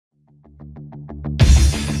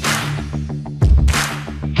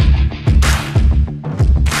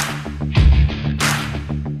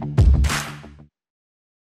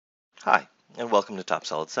Hi, and welcome to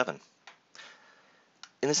TopSolid 7.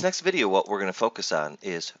 In this next video, what we're going to focus on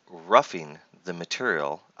is roughing the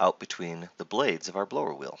material out between the blades of our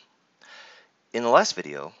blower wheel. In the last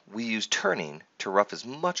video, we used turning to rough as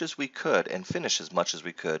much as we could and finish as much as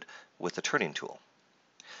we could with the turning tool.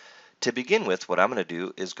 To begin with, what I'm going to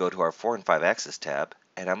do is go to our 4 and 5 axis tab,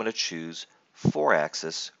 and I'm going to choose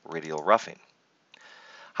 4-axis radial roughing.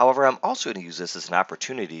 However, I'm also going to use this as an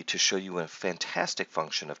opportunity to show you a fantastic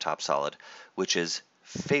function of TopSolid, which is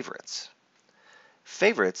favorites.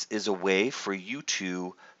 Favorites is a way for you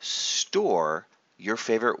to store your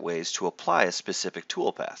favorite ways to apply a specific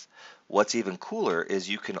toolpath. What's even cooler is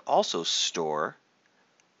you can also store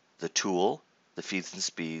the tool, the feeds and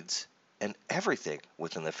speeds, and everything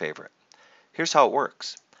within the favorite. Here's how it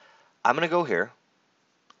works. I'm going to go here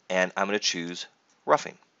and I'm going to choose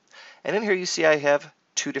roughing. And in here you see I have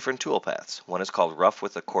two different tool paths. One is called rough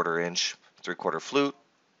with a 1/4 inch 3/4 flute,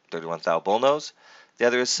 31 thou bullnose. The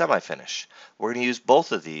other is semi-finish. We're going to use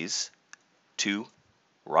both of these to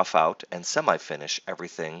rough out and semi-finish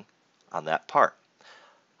everything on that part.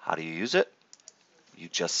 How do you use it? You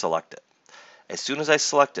just select it. As soon as I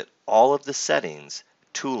select it, all of the settings,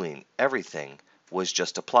 tooling, everything was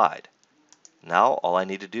just applied. Now all I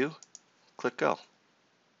need to do, click go.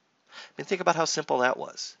 I mean, think about how simple that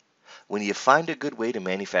was. When you find a good way to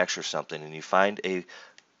manufacture something and you find a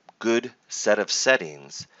good set of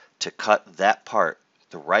settings to cut that part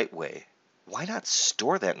the right way, why not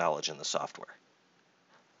store that knowledge in the software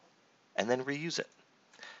and then reuse it?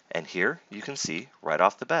 And here you can see right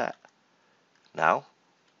off the bat, now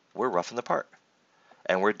we're roughing the part.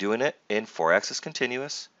 And we're doing it in 4-axis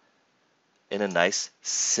continuous in a nice,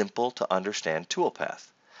 simple to understand toolpath.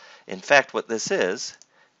 In fact, what this is,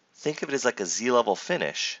 think of it as like a Z-level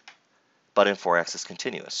finish, but in 4-axis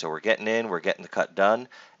continuous. So we're getting in, we're getting the cut done,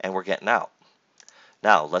 and we're getting out.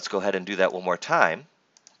 Now let's go ahead and do that one more time,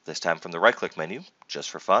 this time from the right-click menu, just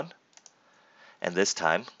for fun. And this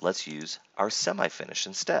time, let's use our semi-finish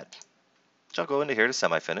instead. So I'll go into here to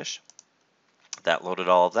semi-finish. That loaded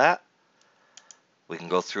all of that. We can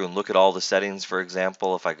go through and look at all the settings. For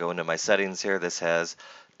example, if I go into my settings here, this has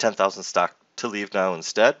 10,000 stock to leave now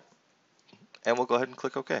instead. And we'll go ahead and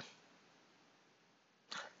click OK.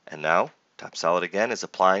 And now, TopSolid again is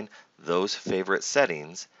applying those favorite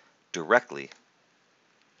settings directly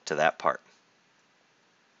to that part.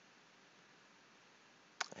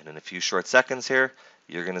 And in a few short seconds here,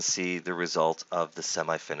 you're going to see the result of the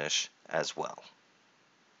semi-finish as well.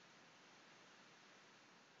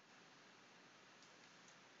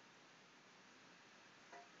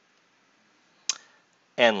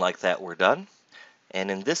 And like that, we're done. And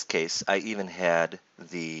in this case, I even had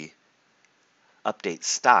the update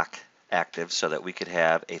stock active so that we could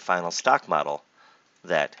have a final stock model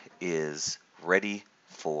that is ready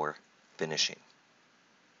for finishing.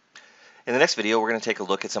 In the next video, we're going to take a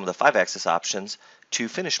look at some of the 5-axis options to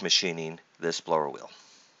finish machining this blower wheel.